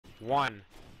1.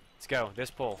 Let's go.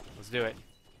 This pull. Let's do it.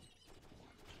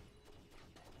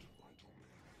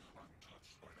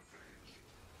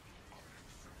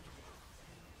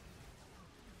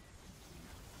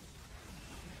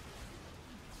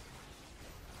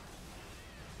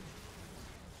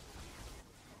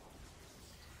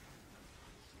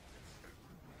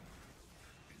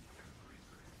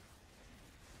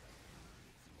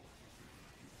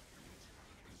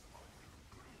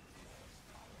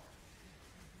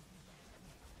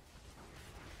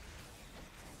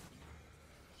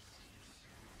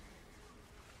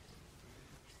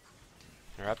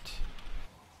 Interrupt.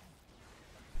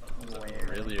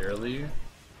 Really early?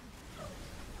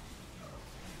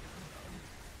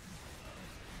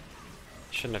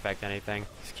 Shouldn't affect anything.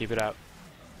 Just keep it up.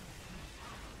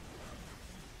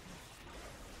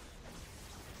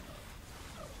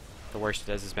 The worst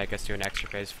it does is make us do an extra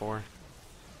phase 4.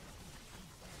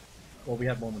 Well, we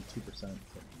have more than 2%. So.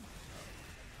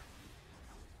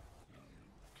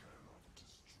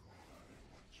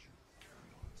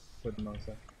 Put them on a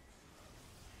sec.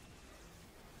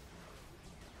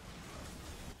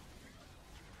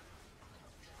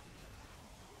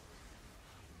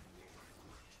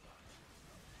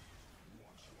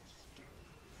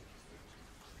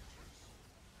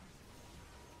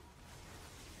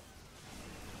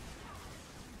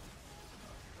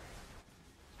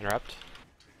 Interrupt.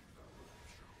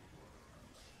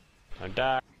 Don't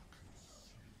die.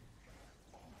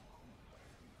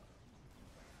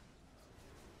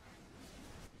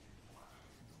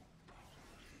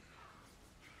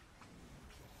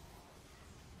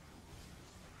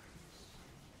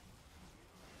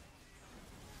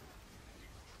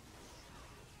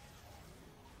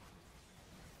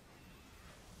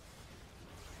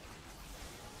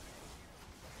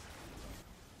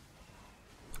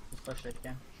 Let's push it if you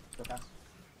can. Let's go fast.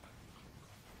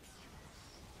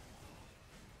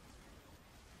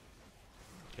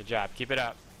 Good job. Keep it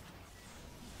up.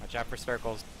 Watch out for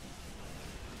circles.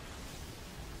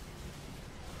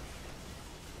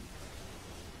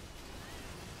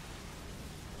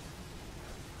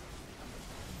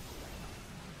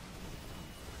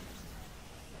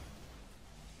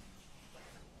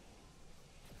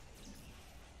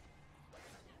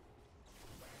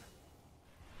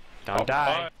 Don't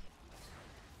die.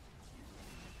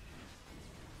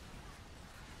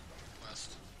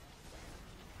 West.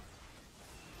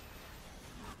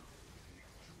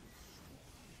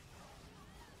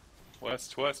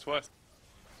 West, west, west.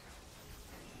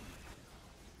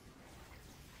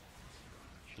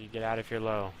 You get out if you're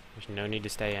low. There's no need to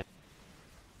stay in.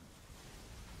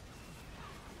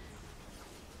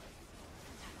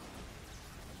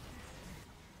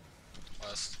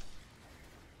 West.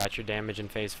 Got your damage in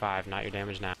phase 5, not your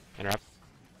damage now. Interrupt.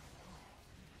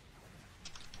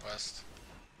 West.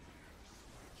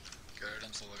 Good,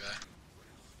 I'm solo guy.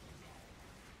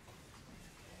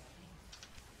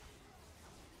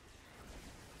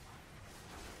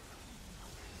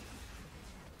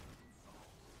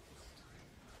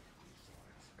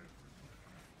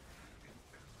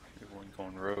 Everyone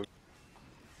going rogue.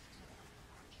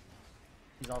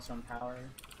 He's also in power.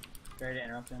 Ready to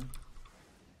interrupt him.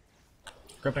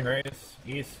 Gripping race,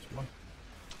 east. One.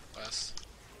 West.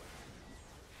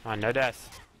 Come on, no deaths.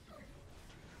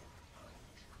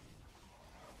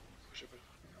 Push it.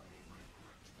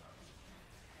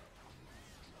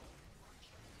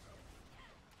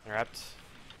 Interrupt.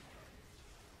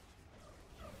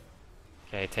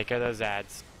 Okay, take care of those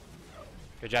ads.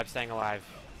 Good job staying alive.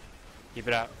 Keep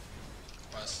it up.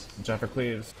 West. Jumper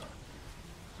cleaves.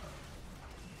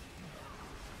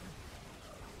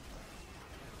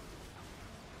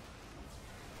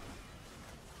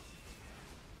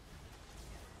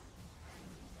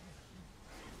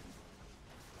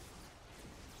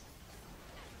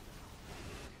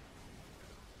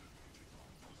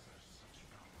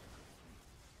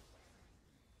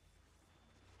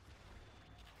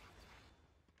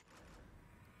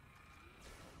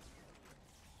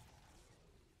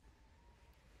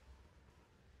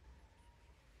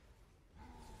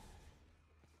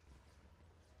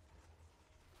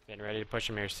 Getting ready to push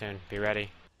him here soon. Be ready.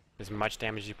 As much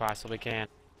damage as you possibly can.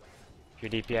 If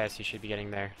you're DPS, you should be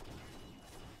getting there.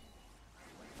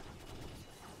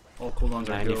 All cooldowns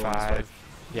are 95.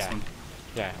 Yeah.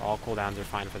 Yeah, all cooldowns are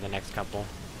fine for the next couple.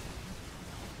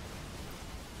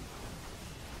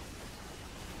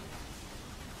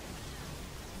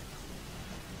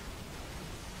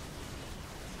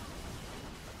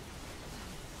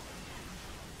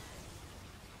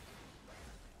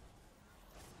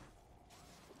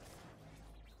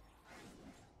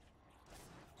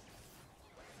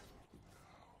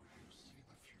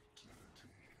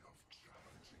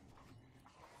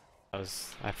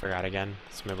 I forgot again.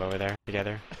 Let's move over there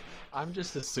together. I'm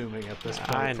just assuming at this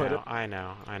point. I but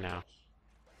know, I know.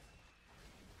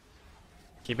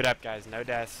 Keep it up, guys. No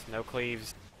deaths, no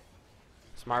cleaves.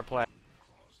 Smart play.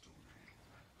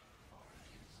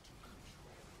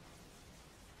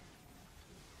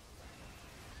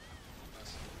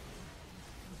 West.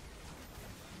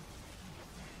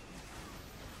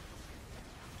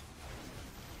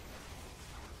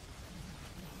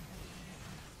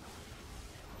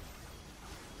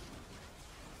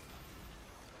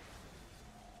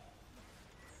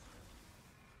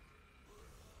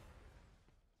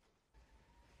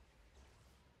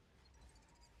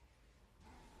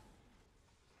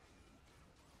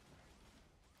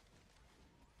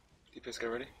 DPS, get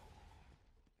ready.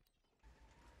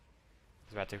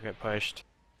 He's about to get pushed.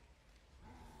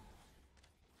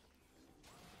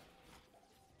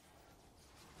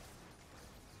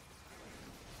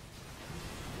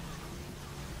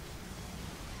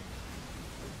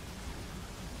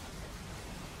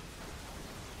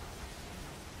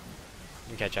 You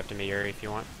can catch up to me, Yuri, if you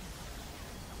want.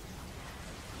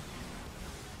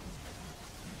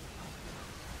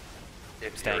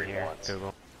 If Staying Yuri here, wants.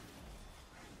 Google.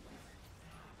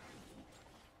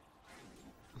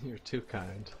 You're too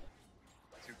kind.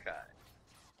 Too kind.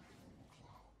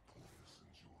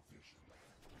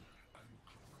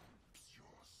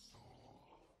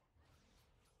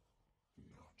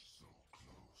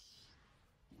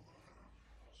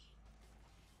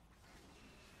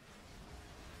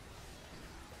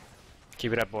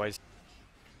 Keep it up, boys.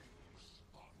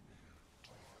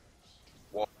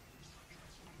 West.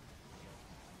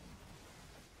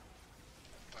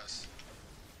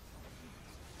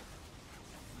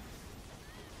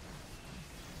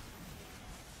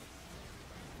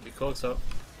 Be close up.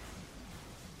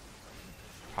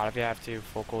 Pot if you have to.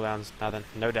 Full cooldowns, nothing.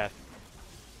 No death.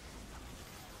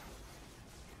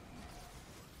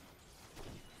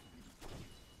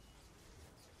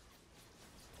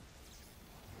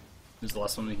 Who's the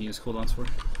last one we can use cooldowns for?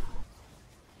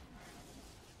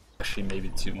 Actually,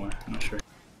 maybe 2 more. I'm not sure.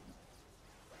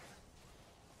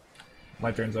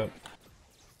 My turn's up.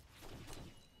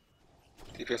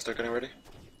 DPS, start getting ready.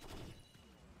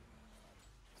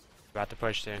 About to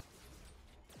push soon.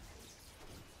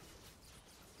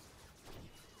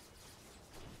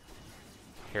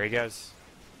 Here he goes.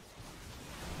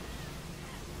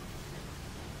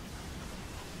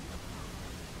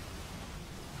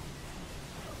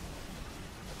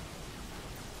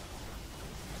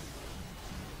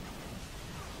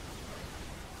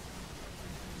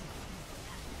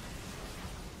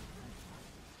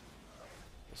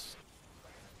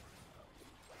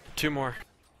 Two more.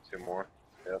 2 more.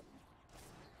 Yep.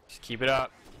 Just keep it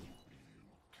up.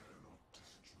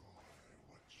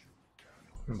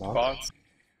 Bots.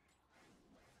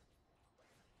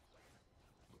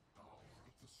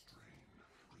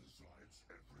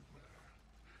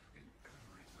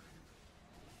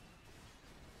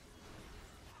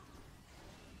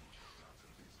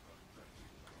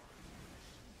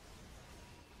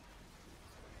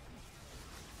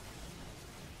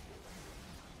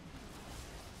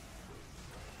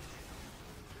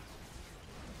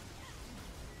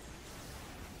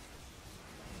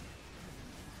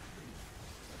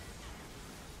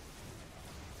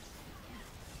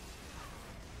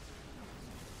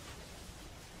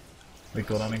 We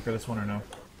cooldowning for this one or no?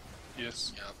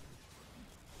 Yes. Yep.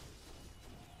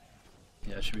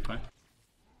 Yeah, it should be fine.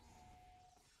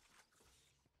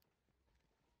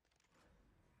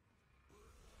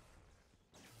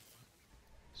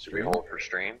 Should we hold for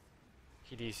strain?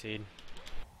 He DC'd.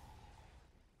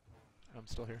 I'm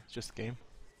still here. It's just a game.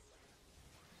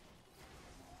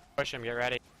 Push him, get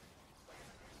ready.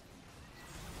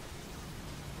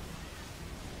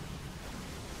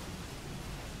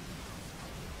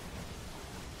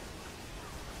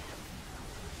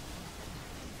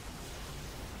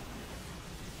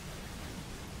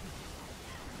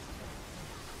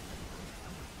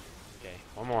 Okay,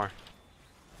 one more.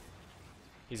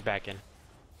 He's back in.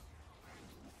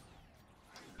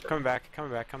 Coming back,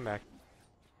 coming back, coming back.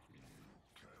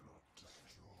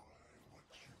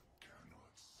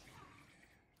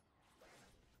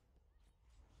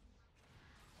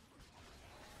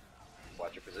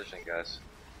 Watch your position, guys.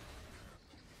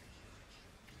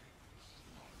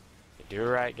 You do it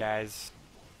right, guys.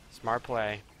 Smart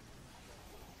play.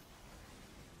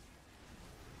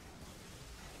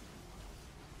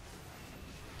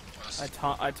 West.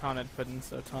 I taunted Puddin',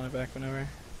 so taunt it back whenever.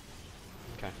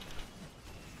 Okay.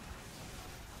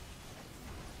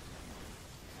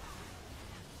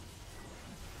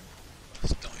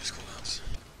 Don't use cooldowns.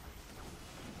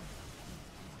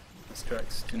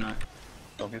 Strikes, do not.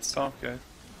 Don't get stomped, guys.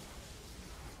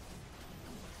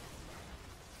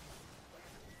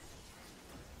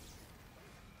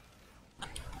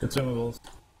 Consumables.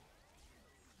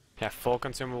 Yeah, full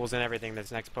consumables and everything.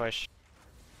 This next push.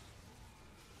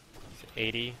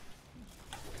 80.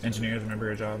 Engineers, remember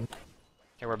your job.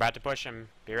 Okay, we're about to push him.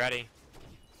 Be ready.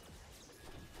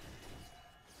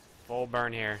 Full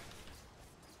burn here.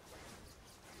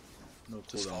 No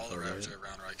Just cooldown follow the for right? Ravager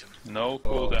around Riken. No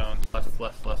cooldown.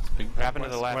 Left. Big. What happened to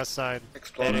the left? West side.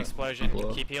 Dead explosion.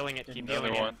 Blow up. Keep healing it. Keep Another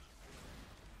healing one. it.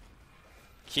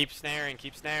 Keep snaring.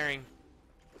 Keep snaring.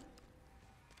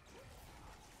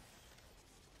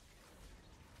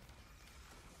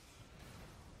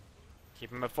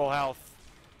 Keep him at full health.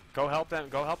 Go help them.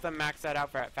 Go help them max that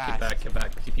out fast. Get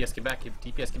back. DPS, get back.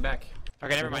 DPS, get back.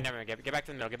 Okay, never mind. Get back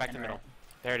to the middle. Get back to the middle.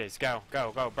 There it is. Go.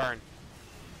 Burn.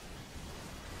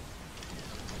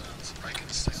 Cooldowns. Riken,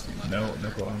 stay on the left. No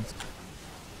cooldowns.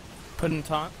 Put in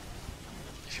taunt.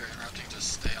 If you're interrupting,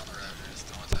 just stay on the Ravagers.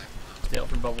 Don't attack them. Stay out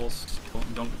for bubbles.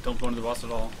 Don't go into the boss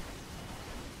at all.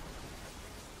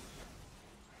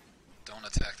 Don't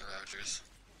attack the Ravagers.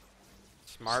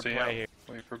 Smart Stay play out. here.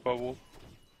 Wait for bubble.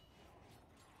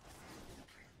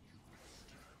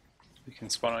 We can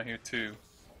spawn out here too.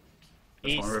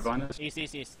 Just want to revive us. East.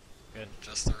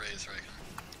 Just the raise, Riken.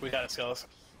 We got it, Skulls.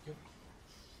 Don't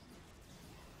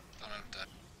attack.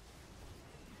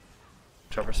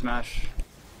 Chopper smash.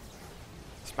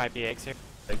 This might be eggs here.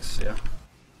 Thanks, yeah.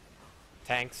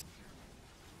 Tanks.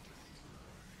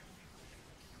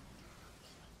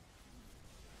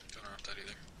 Don't interrupt that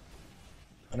either.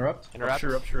 Interrupt? Interrupt.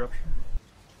 Rupture.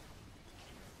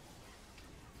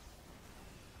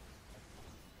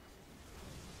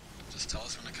 Just tell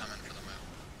us when to come in for the move.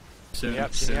 Soon. Yep.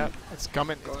 It's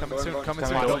coming. It's coming soon. Coming Come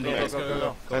soon. on,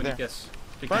 Go. Right there. DPS.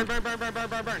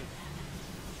 Burn.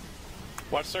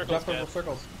 Watch circles, guys.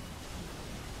 circles.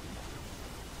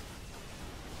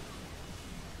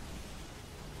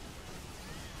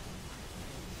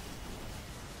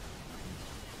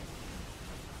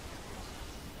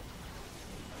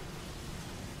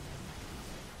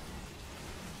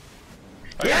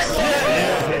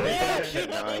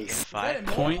 Nice. 5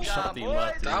 Point shot the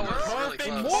left. That was really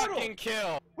Perfect close. fucking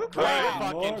kill. Great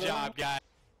fucking job, guys.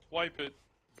 Wipe it.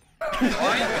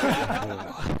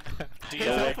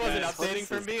 This wasn't updating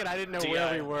for me, and I didn't know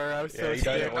where we were. I was so you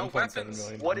got scared. No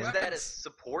weapons. What is that? A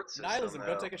support system? Nihilism, go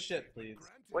though? take a shit, please.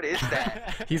 What is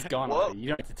that? He's gone Whoa. already. You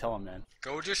don't have to tell him, man.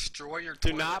 Go destroy your Do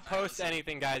toilet, not post Nihilism.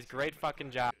 anything, guys. Great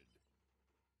fucking job.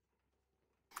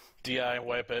 DI,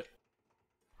 wipe it.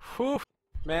 Whew.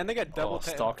 Man, they got double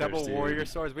Stalkers, double dude. warrior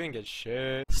swords. We didn't get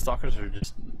shit. Stalkers are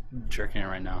just jerking it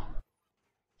right now.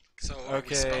 So Okay.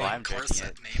 we spelling I'm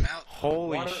Corset jerking name out?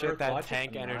 Holy Water, shit, earth, that logic,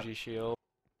 tank and energy shield.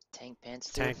 Tank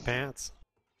pants too. Tank pants.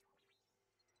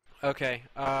 Okay,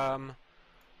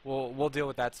 we'll deal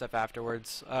with that stuff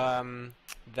afterwards.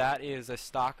 That is a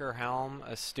stalker helm,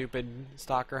 a stupid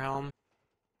stalker helm.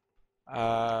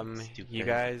 You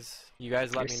guys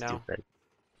let me know. Stupid.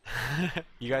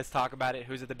 You guys talk about it.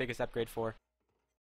 Who's it the biggest upgrade for?